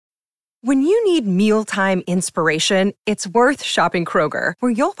When you need mealtime inspiration, it's worth shopping Kroger,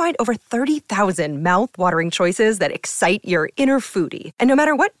 where you'll find over 30,000 mouth-watering choices that excite your inner foodie. And no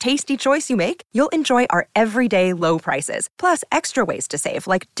matter what tasty choice you make, you'll enjoy our everyday low prices, plus extra ways to save,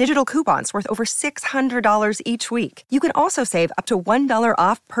 like digital coupons worth over $600 each week. You can also save up to $1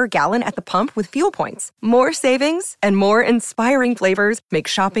 off per gallon at the pump with fuel points. More savings and more inspiring flavors make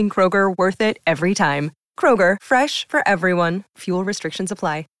shopping Kroger worth it every time. Kroger, fresh for everyone. Fuel restrictions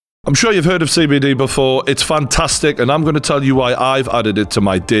apply. I'm sure you've heard of CBD before. It's fantastic, and I'm going to tell you why I've added it to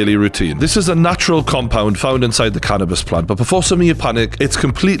my daily routine. This is a natural compound found inside the cannabis plant, but before some of you panic, it's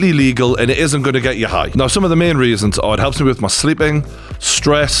completely legal and it isn't going to get you high. Now, some of the main reasons are it helps me with my sleeping,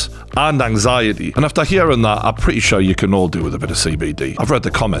 stress, and anxiety. And after hearing that, I'm pretty sure you can all do with a bit of CBD. I've read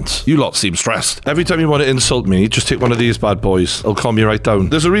the comments. You lot seem stressed. Every time you want to insult me, just take one of these bad boys. It'll calm you right down.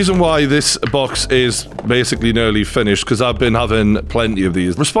 There's a reason why this box is basically nearly finished, because I've been having plenty of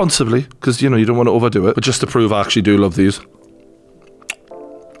these. Responsibly, because, you know, you don't want to overdo it. But just to prove I actually do love these.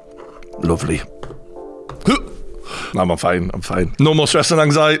 Lovely. I'm fine. No more stress and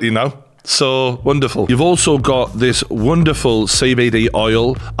anxiety now. So wonderful. You've also got this wonderful CBD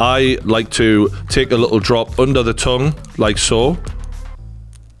oil. I like to take a little drop under the tongue, like so,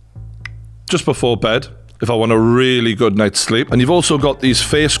 just before bed, if I want a really good night's sleep. And you've also got these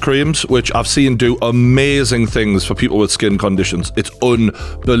face creams, which I've seen do amazing things for people with skin conditions. It's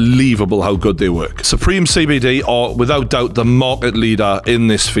unbelievable how good they work. Supreme CBD are without doubt the market leader in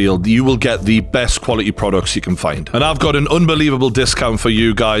this field. You will get the best quality products you can find. And I've got an unbelievable discount for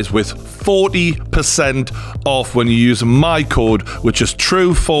you guys with 40% off when you use my code, which is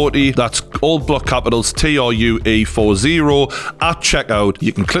TRUE40. That's all block capitals, TRUE40 at checkout.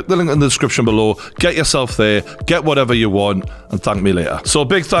 You can click the link in the description below, get yourself there, get whatever you want, and thank me later. So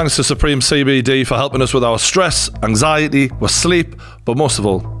big thanks to Supreme CBD for helping us with our stress, anxiety, with sleep, but most of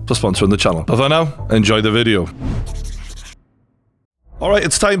all, for sponsoring the channel. But for now, enjoy the video. Alright,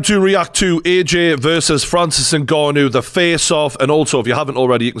 it's time to react to AJ versus Francis Ngannou, the face-off. And also, if you haven't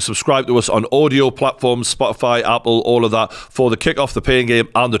already, you can subscribe to us on audio platforms, Spotify, Apple, all of that, for the Kick-Off, the Pain Game,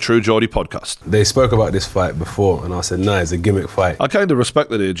 and the True Geordie podcast. They spoke about this fight before, and I said, nah, it's a gimmick fight. I kind of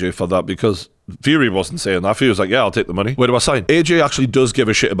respected AJ for that, because Fury wasn't saying that. Fury was like, yeah, I'll take the money. Where do I sign? AJ actually does give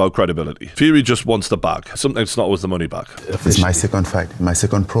a shit about credibility. Fury just wants the bag. Sometimes it's not always the money back. It's my second fight, my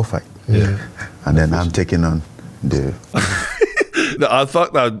second pro fight. Yeah. And then I'm taking on the... I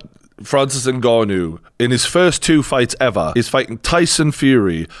thought that Francis Ngannou, in his first two fights ever, is fighting Tyson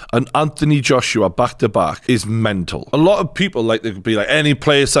Fury and Anthony Joshua back-to-back, is mental. A lot of people like to be like, any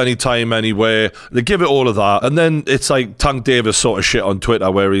place, anytime, anywhere. They give it all of that. And then it's like Tank Davis sort of shit on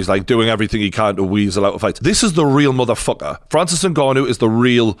Twitter, where he's like doing everything he can to weasel out of fights. This is the real motherfucker. Francis Ngannou is the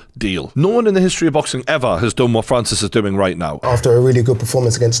real deal. No one in the history of boxing ever has done what Francis is doing right now. After a really good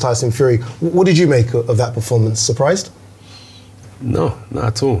performance against Tyson Fury, what did you make of that performance? Surprised? No, not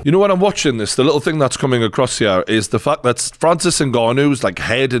at all. You know, when I'm watching this, the little thing that's coming across here is the fact that Francis Ngannou's like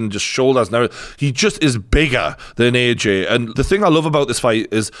head and just shoulders and everything, he just is bigger than AJ. And the thing I love about this fight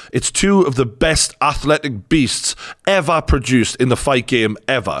is it's two of the best athletic beasts ever produced in the fight game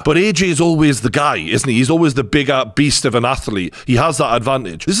ever. But AJ is always the guy, isn't he? He's always the bigger beast of an athlete. He has that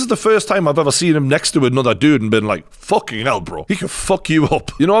advantage. This is the first time I've ever seen him next to another dude and been like, fucking hell, bro. He can fuck you up.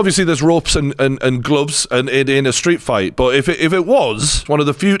 You know, obviously there's ropes and gloves and in a street fight, but if it was one of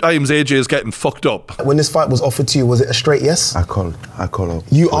the few times AJ is getting fucked up. When this fight was offered to you, was it a straight yes? I called up.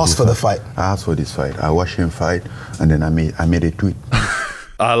 You asked for the fight? I asked for this fight. I watched him fight, and then I made a tweet.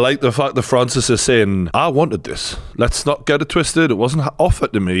 I like the fact that Francis is saying, I wanted this. Let's not get it twisted. It wasn't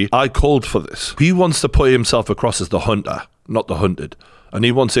offered to me. I called for this. He wants to put himself across as the hunter, not the hunted. And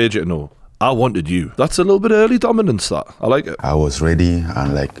he wants AJ to know, I wanted you. That's a little bit early dominance, that. I like it. I was ready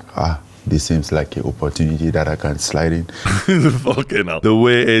and like, this seems like an opportunity that I can slide in. Fucking hell. The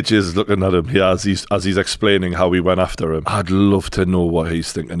way AJ is looking at him here as he's explaining how he went after him, I'd love to know what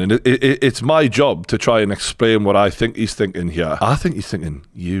he's thinking. And it's my job to try and explain what I think he's thinking here. I think he's thinking,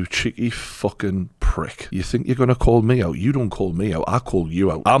 you cheeky fucking prick. You think you're going to call me out? You don't call me out. I call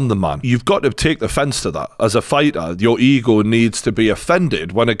you out. I'm the man. You've got to take offense to that. As a fighter, your ego needs to be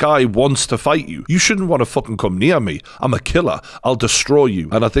offended when a guy wants to fight you. You shouldn't want to fucking come near me. I'm a killer. I'll destroy you.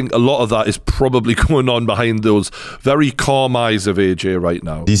 And I think a lot of that is probably going on behind those very calm eyes of AJ right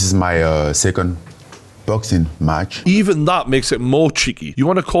now. This is my second boxing match. Even that makes it more cheeky. You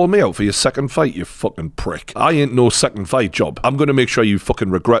want to call me out for your second fight, you fucking prick? I ain't no second fight job. I'm going to make sure you fucking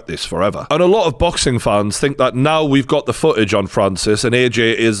regret this forever. And a lot of boxing fans think that now we've got the footage on Francis and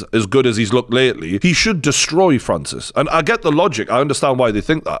AJ is as good as he's looked lately, he should destroy Francis. And I get the logic. I understand why they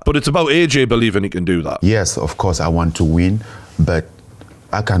think that. But it's about AJ believing he can do that. Yes, of course, I want to win, but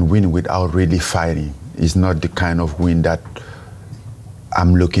I can win without really fighting. It's not the kind of win that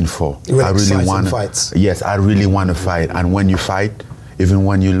I'm looking for. You I really want fights. Yes, I really want to fight. And when you fight, even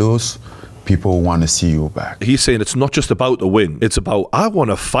when you lose, people want to see you back. He's saying it's not just about the win. It's about, I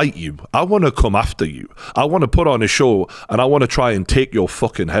want to fight you. I want to come after you. I want to put on a show and I want to try and take your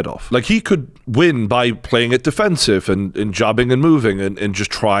fucking head off. Like, he could win by playing it defensive and jabbing and moving and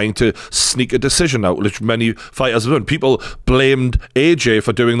just trying to sneak a decision out, which many fighters have done. People blamed AJ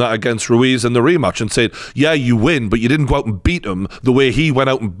for doing that against Ruiz in the rematch and said, yeah, you win, but you didn't go out and beat him the way he went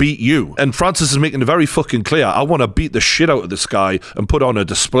out and beat you. And Francis is making it very fucking clear, I want to beat the shit out of this guy and put on a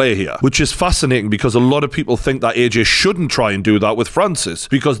display here, which is fascinating because a lot of people think that AJ shouldn't try and do that with Francis,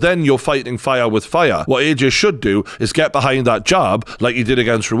 because then you're fighting fire with fire. What AJ should do is get behind that jab like he did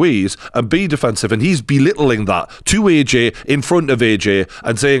against Ruiz and be defensive, and he's belittling that to AJ in front of AJ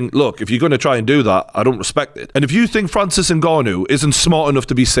and saying, look, if you're going to try and do that, I don't respect it. And if you think Francis Ngannou isn't smart enough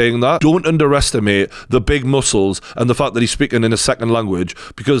to be saying that, don't underestimate the big muscles and the fact that he's speaking in a second language,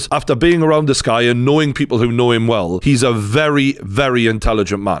 because after being around this guy and knowing people who know him well, he's a very, very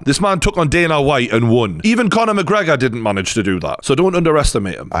intelligent man. This man took on Dana White and won. Even Conor McGregor didn't manage to do that. So don't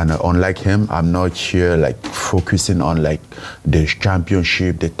underestimate him. And unlike him, I'm not here like focusing on like the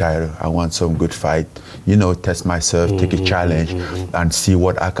championship, the title. I want some good fight, you know, test myself, take a challenge and see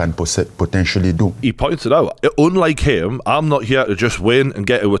what I can potentially do. He pointed out, unlike him, I'm not here to just win and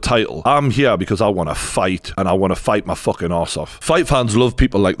get to a title. I'm here because I want to fight, and I want to fight my fucking arse off. Fight fans love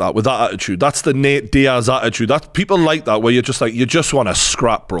people like that, with that attitude. That's the Nate Diaz attitude. That's people like that, where you're just like, you just want to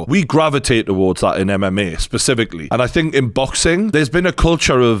scrap, bro. We gravitate towards that in MMA specifically. And I think in boxing, there's been a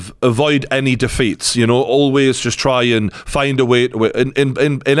culture of avoid any defeats, you know, always just try and find a way to win. In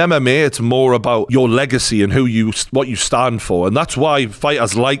MMA, it's more about your legacy and what you stand for. And that's why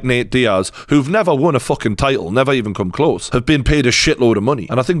fighters like Nate Diaz, who've never won a fucking title, never even come close, have been paid a shitload of money.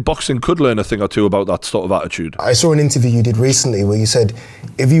 And I think boxing could learn a thing or two about that sort of attitude. I saw an interview you did recently where you said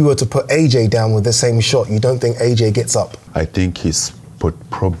if you were to put AJ down with the same shot, you don't think AJ gets up. I think he's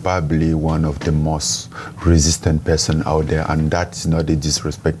probably one of the most resistant person out there, and that's not a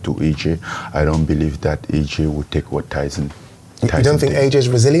disrespect to AJ. I don't believe that AJ would take what Tyson You don't think AJ's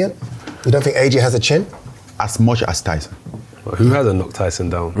resilient? You don't think AJ has a chin? As much as Tyson. Who hasn't knocked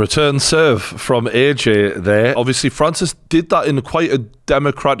Tyson down? Return serve from AJ there. Obviously, Francis did that in quite a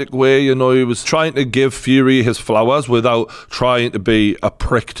democratic way. You know, he was trying to give Fury his flowers without trying to be a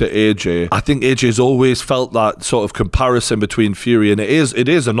prick to AJ. I think AJ's always felt that sort of comparison between Fury, and it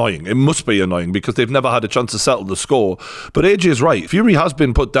is annoying. It must be annoying because they've never had a chance to settle the score. But AJ's right. Fury has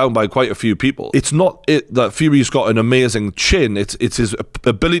been put down by quite a few people. It's not it that Fury's got an amazing chin. It's his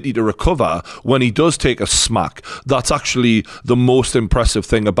ability to recover when he does take a smack. That's actually the most impressive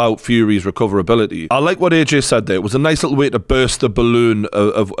thing about Fury's recoverability. I like what AJ said there. It was a nice little way to burst the balloon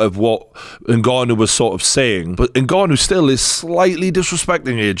of what Ngannou was sort of saying. But Ngannou still is slightly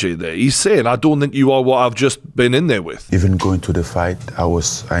disrespecting AJ there. He's saying, I don't think you are what I've just been in there with. Even going to the fight,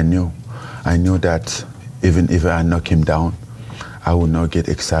 I knew that even if I knock him down, I would not get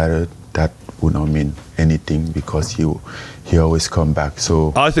excited. That would not mean anything because he always come back.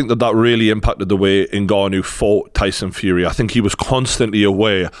 So I think that really impacted the way Ngannou fought Tyson Fury. I think he was constantly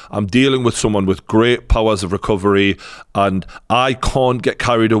aware, I'm dealing with someone with great powers of recovery and I can't get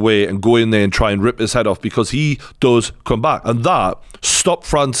carried away and go in there and try and rip his head off because he does come back. And that stopped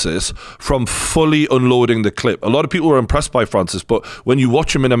Francis from fully unloading the clip. A lot of people were impressed by Francis, but when you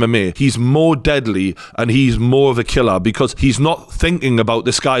watch him in MMA, he's more deadly and he's more of a killer because he's not thinking about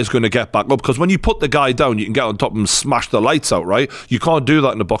this guy's going to get back up. Because when you put the guy down, you can get on top of him and smash the lights out, right? You can't do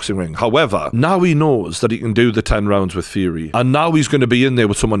that in a boxing ring. However, now he knows that he can do the 10 rounds with Fury. And now he's going to be in there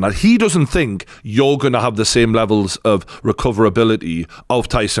with someone that he doesn't think you're going to have the same levels of recoverability of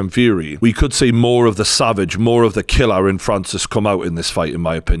Tyson Fury. We could see more of the savage, more of the killer in Francis come out in this fight, in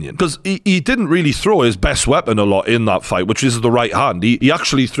my opinion. Because he didn't really throw his best weapon a lot in that fight, which is the right hand. He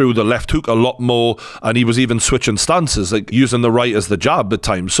actually threw the left hook a lot more, and he was even switching stances, like using the right as the jab at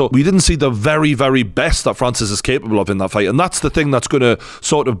times. So we didn't see the very, very best that Francis is capable of in that fight. And that's the thing that's going to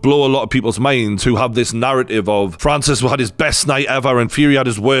sort of blow a lot of people's minds who have this narrative of Francis had his best night ever and Fury had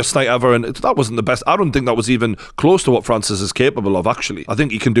his worst night ever. And that wasn't the best. I don't think that was even close to what Francis is capable of, actually. I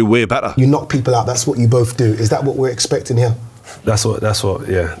think he can do way better. You knock people out. That's what you both do. Is that what we're expecting here? That's what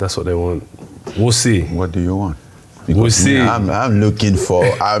they want. We'll see. What do you want? We'll see. I'm looking for,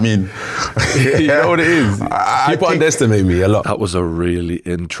 I mean... You know what it is? People underestimate me a lot. That was a really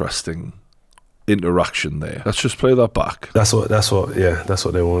interesting interaction there. Let's just play that back. That's what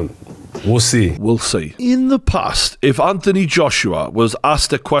they want. We'll see. We'll see. In the past, if Anthony Joshua was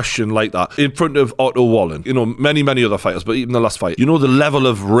asked a question like that in front of Otto Wallen, you know, many other fighters, but even the last fight, you know, the level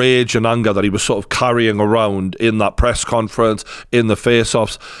of rage and anger that he was sort of carrying around in that press conference, in the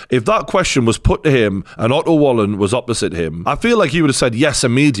face-offs, if that question was put to him and Otto Wallen was opposite him, I feel like he would have said yes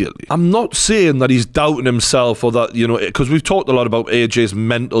immediately. I'm not saying that he's doubting himself or that, you know, because we've talked a lot about AJ's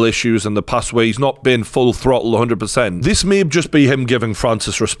mental issues in the past where he's not been full throttle 100%. This may just be him giving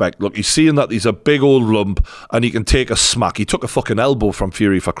Francis respect. Look, he's seeing that he's a big old lump and he can take a smack. He took a fucking elbow from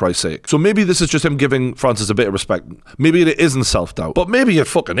Fury, for Christ's sake. So maybe this is just him giving Francis a bit of respect. Maybe it isn't self-doubt, but maybe it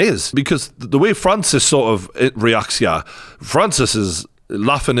fucking is, because the way Francis sort of reacts here, Francis is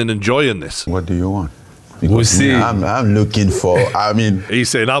laughing and enjoying this. What do you want? We'll see. I'm looking for, I mean... He's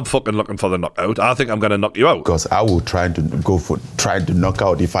saying, I'm fucking looking for the knockout. I think I'm going to knock you out. Because I will try to knock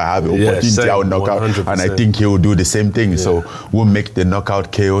out. If I have an opportunity, same, I will knock 100%. out. And I think he will do the same thing. Yeah. So we'll make the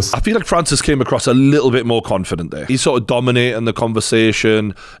knockout chaos. I feel like Francis came across a little bit more confident there. He's sort of dominating the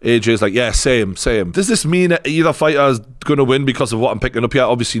conversation. AJ's like, yeah, same. Does this mean that either fighter is going to win because of what I'm picking up here?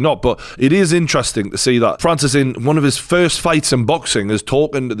 Obviously not. But it is interesting to see that Francis, in one of his first fights in boxing, is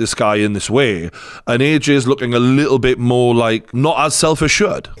talking to this guy in this way. And AJ is looking a little bit more like not as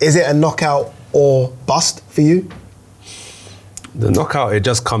self-assured. Is it a knockout or bust for you? The knockout, it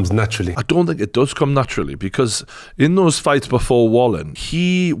just comes naturally. I don't think it does come naturally, because in those fights before Wallen,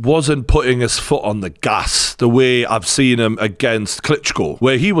 he wasn't putting his foot on the gas the way I've seen him against Klitschko,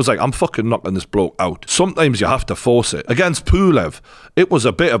 where he was like, I'm fucking knocking this bloke out. Sometimes you have to force it. Against Pulev, it was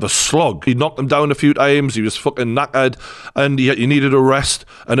a bit of a slog. He knocked him down a few times, he was fucking knackered, and he needed a rest,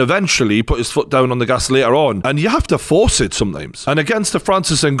 and eventually he put his foot down on the gas later on. And you have to force it sometimes. And against the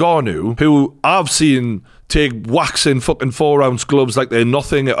Francis Ngannou, who I've seen take waxing fucking 4-ounce gloves like they're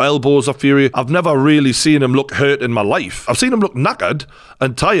nothing, elbows of Fury. I've never really seen him look hurt in my life. I've seen him look knackered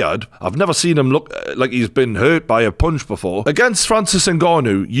and tired. I've never seen him look like he's been hurt by a punch before. Against Francis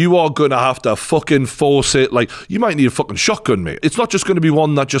Ngannou, you are going to have to fucking force it. Like, you might need a fucking shotgun, mate. It's not just going to be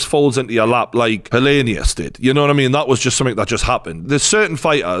one that just falls into your lap like Hellenius did. You know what I mean? That was just something that just happened. There's certain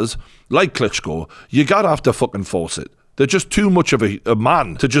fighters, like Klitschko, you gotta have to fucking force it. They're just too much of a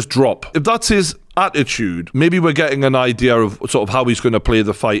man to just drop. If that's his attitude, maybe we're getting an idea of sort of how he's going to play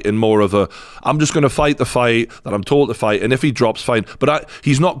the fight in more of a, I'm just going to fight the fight that I'm told to fight, and if he drops, fine. But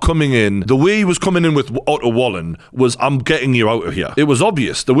he's not coming in. The way he was coming in with Otto Wallen was, I'm getting you out of here. It was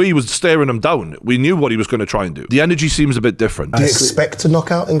obvious. The way he was staring him down, we knew what he was going to try and do. The energy seems a bit different. Do you expect to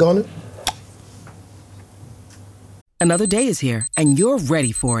knock out Ngannou? Another day is here, and you're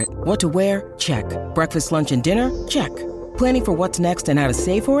ready for it. What to wear? Check. Breakfast, lunch, and dinner? Check. Planning for what's next and how to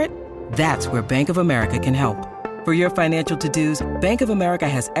save for it? That's where Bank of America can help. For your financial to-dos, Bank of America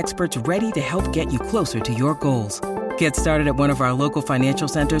has experts ready to help get you closer to your goals. Get started at one of our local financial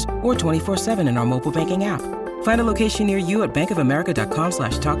centers or 24/7 in our mobile banking app. Find a location near you at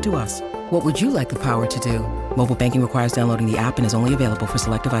bankofamerica.com/talktous. What would you like the power to do? Mobile banking requires downloading the app and is only available for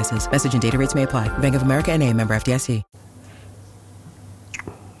select devices. Message and data rates may apply. Bank of America NA, member FDIC.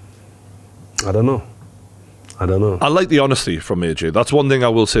 I don't know. I like the honesty from AJ. That's one thing I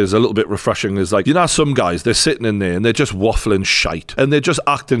will say is a little bit refreshing, is like, you know, some guys, they're sitting in there and they're just waffling shite and they're just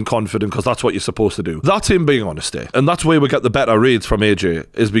acting confident because that's what you're supposed to do. That's him being honest there. And that's where we get the better reads from AJ,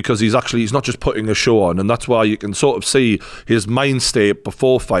 is because he's not just putting a show on, and that's why you can sort of see his mind state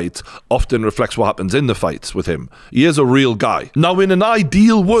before fights often reflects what happens in the fights with him. He is a real guy. Now, in an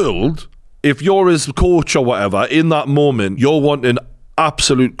ideal world, if you're his coach or whatever, in that moment, you're wanting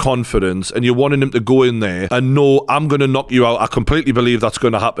absolute confidence and you're wanting him to go in there and know, I'm going to knock you out. I completely believe that's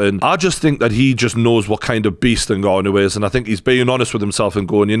going to happen. I just think that he just knows what kind of beast Ngannou is, and I think he's being honest with himself and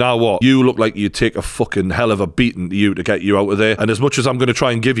going, you know what, you look like you'd take a fucking hell of a beating to you to get you out of there, and as much as I'm going to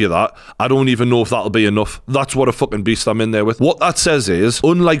try and give you that, I don't even know if that'll be enough. That's what a fucking beast I'm in there with. What that says is,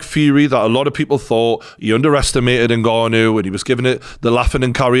 unlike Fury, that a lot of people thought he underestimated Ngannou and he was giving it the laughing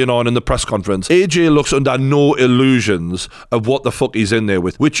and carrying on in the press conference, AJ looks under no illusions of what the fuck he's in there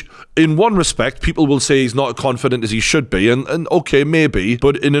with, which in one respect people will say he's not as confident as he should be, and okay, maybe,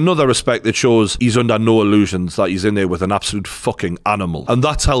 but in another respect it shows he's under no illusions that he's in there with an absolute fucking animal, and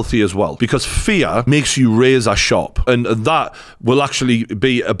that's healthy as well, because fear makes you razor sharp, and that will actually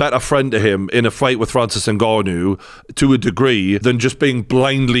be a better friend to him in a fight with Francis Ngannou to a degree than just being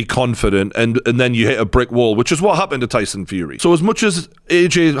blindly confident and then you hit a brick wall, which is what happened to Tyson Fury. So as much as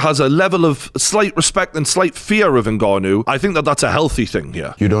AJ has a level of slight respect and slight fear of Ngannou, I think that that's a healthy thing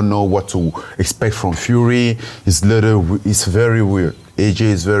here. You don't know what to expect from Fury. It's very weird. AJ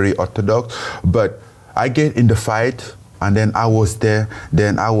is very orthodox, but I get in the fight and then I was there.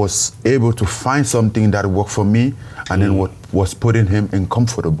 Then I was able to find something that worked for me, and then what was putting him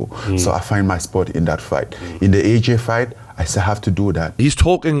uncomfortable. So I find my spot in that fight. In the AJ fight, I still have to do that. He's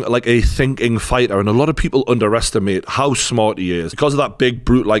talking like a thinking fighter, and a lot of people underestimate how smart he is because of that big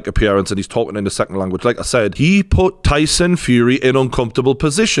brute-like appearance, and he's talking in the second language. Like I said, he put Tyson Fury in uncomfortable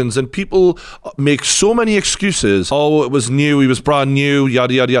positions, and people make so many excuses. Oh, it was new, he was brand new,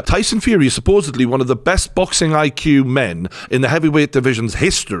 yada, yada, yada. Tyson Fury is supposedly one of the best boxing IQ men in the heavyweight division's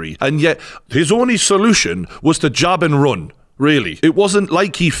history, and yet his only solution was to jab and run. Really. It wasn't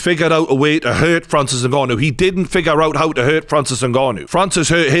like he figured out a way to hurt Francis Ngannou. He didn't figure out how to hurt Francis Ngannou. Francis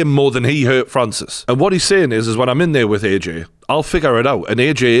hurt him more than he hurt Francis. And what he's saying is when I'm in there with AJ, I'll figure it out. And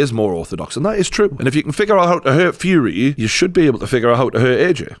AJ is more orthodox. And that is true. And if you can figure out how to hurt Fury, you should be able to figure out how to hurt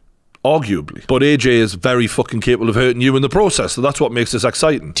AJ. Arguably. But AJ is very fucking capable of hurting you in the process. So that's what makes this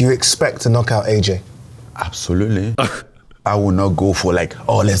exciting. Do you expect to knock out AJ? Absolutely. I will not go for like,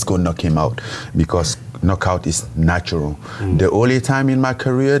 oh, let's go knock him out, because knockout is natural. The only time in my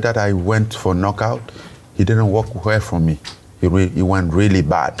career that I went for knockout, he didn't walk away from me. He went really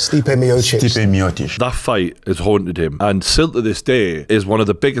bad. Stipe Miocic. That fight has haunted him, and still to this day is one of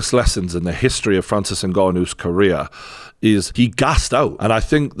the biggest lessons in the history of Francis Ngannou's career. Is he gassed out, and I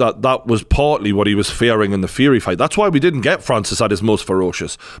think that was partly what he was fearing in the Fury fight. That's why we didn't get Francis at his most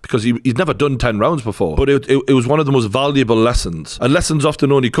ferocious, because he'd never done 10 rounds before. But it was one of the most valuable lessons, and lessons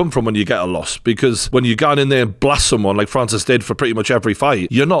often only come from when you get a loss, because when you get in there and blast someone like Francis did for pretty much every fight,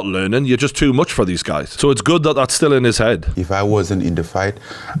 you're not learning, you're just too much for these guys. So it's good that that's still in his head. If I wasn't in the fight,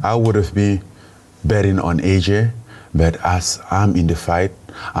 I would have been betting on AJ, but as I'm in the fight,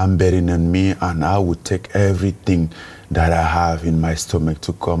 I'm betting on me, and I would take everything that I have in my stomach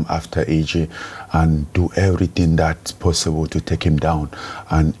to come after AJ and do everything that's possible to take him down.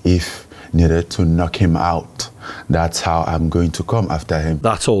 And if needed to knock him out, that's how I'm going to come after him.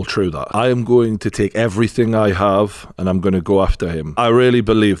 That's all true, that. I am going to take everything I have and I'm going to go after him. I really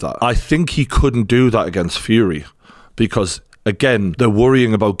believe that. I think he couldn't do that against Fury because, again, they're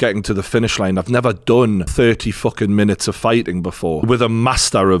worrying about getting to the finish line. I've never done 30 fucking minutes of fighting before with a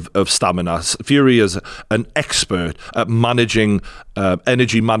master of stamina. Fury is an expert at managing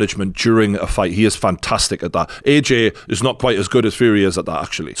energy management during a fight. He is fantastic at that. AJ is not quite as good as Fury is at that,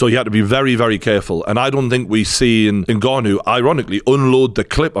 actually. So he had to be very, very careful. And I don't think we see in Ngannou, ironically, unload the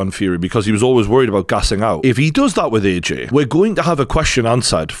clip on Fury because he was always worried about gassing out. If he does that with AJ, we're going to have a question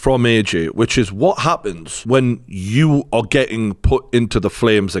answered from AJ, which is what happens when you are getting put into the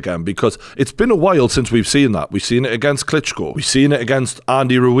flames again, because it's been a while since we've seen that. We've seen it against Klitschko. We've seen it against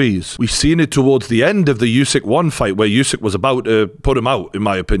Andy Ruiz. We've seen it towards the end of the Usyk 1 fight where Usyk was about to put him out, in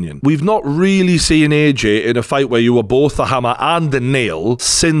my opinion. We've not really seen AJ in a fight where you were both the hammer and the nail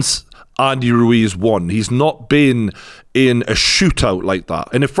since Andy Ruiz won. He's not been in a shootout like that.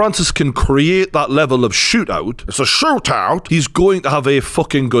 And if Francis can create that level of shootout, it's a shootout, he's going to have a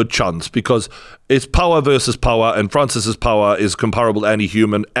fucking good chance, because it's power versus power, and Francis's power is comparable to any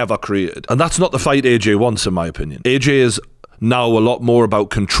human ever created. And that's not the fight AJ wants, in my opinion. AJ is now a lot more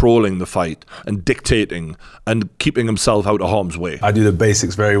about controlling the fight and dictating and keeping himself out of harm's way. I do the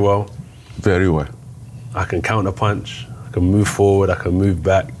basics very well. Very well. I can counter punch, I can move forward, I can move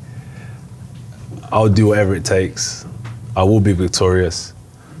back. I'll do whatever it takes. I will be victorious.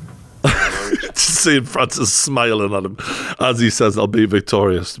 Just seeing Francis smiling at him as he says, I'll be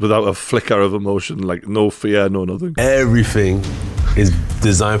victorious, without a flicker of emotion, like no fear, no nothing. Everything is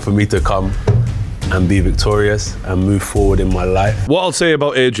designed for me to come and be victorious and move forward in my life. What I'll say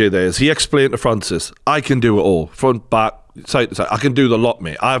about AJ there is he explained to Francis, I can do it all, front, back, side to side. I can do the lot,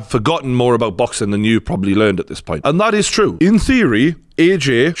 mate. I've forgotten more about boxing than you probably learned at this point. And that is true. In theory,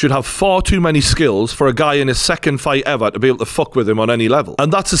 AJ should have far too many skills for a guy in his second fight ever to be able to fuck with him on any level.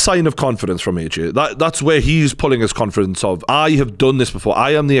 And that's a sign of confidence from AJ. That's where he's pulling his confidence of, I have done this before.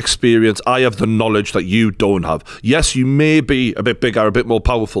 I am the experience. I have the knowledge that you don't have. Yes, you may be a bit bigger, a bit more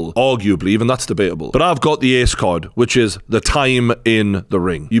powerful. Arguably, even that's debatable. But I've got the ace card, which is the time in the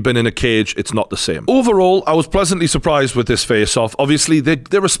ring. You've been in a cage. It's not the same. Overall, I was pleasantly surprised with this face-off. Obviously,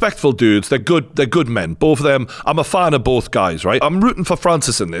 they're respectful dudes. They're good men. Both of them. I'm a fan of both guys, right? I'm rooting for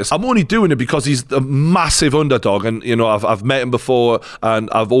Francis in this. I'm only doing it because he's a massive underdog, and you know I've met him before, and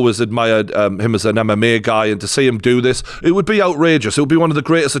I've always admired him as an MMA guy, and to see him do this, it would be outrageous. It would be one of the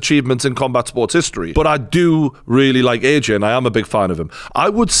greatest achievements in combat sports history. But I do really like AJ, and I am a big fan of him. I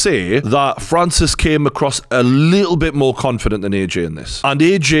would say that Francis came across a little bit more confident than AJ in this, and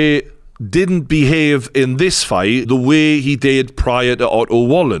AJ didn't behave in this fight the way he did prior to Otto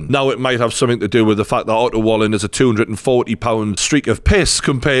Wallen. Now, it might have something to do with the fact that Otto Wallen is a 240-pound streak of piss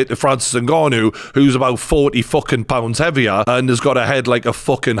compared to Francis Ngannou, who's about 40 fucking pounds heavier and has got a head like a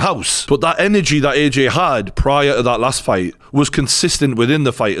fucking house. But that energy that AJ had prior to that last fight was consistent within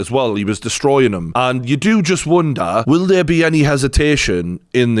the fight as well. He was destroying him. And you do just wonder, will there be any hesitation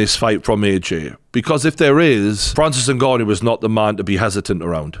in this fight from AJ? Because if there is, Francis Ngannou is not the man to be hesitant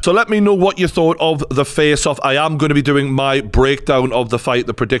around. So let me know what you thought of the face-off. I am going to be doing my breakdown of the fight,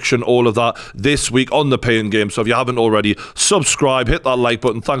 the prediction, all of that this week on the Pain Game. So if you haven't already, subscribe, hit that like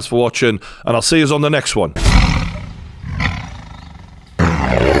button. Thanks for watching, and I'll see you on the next one.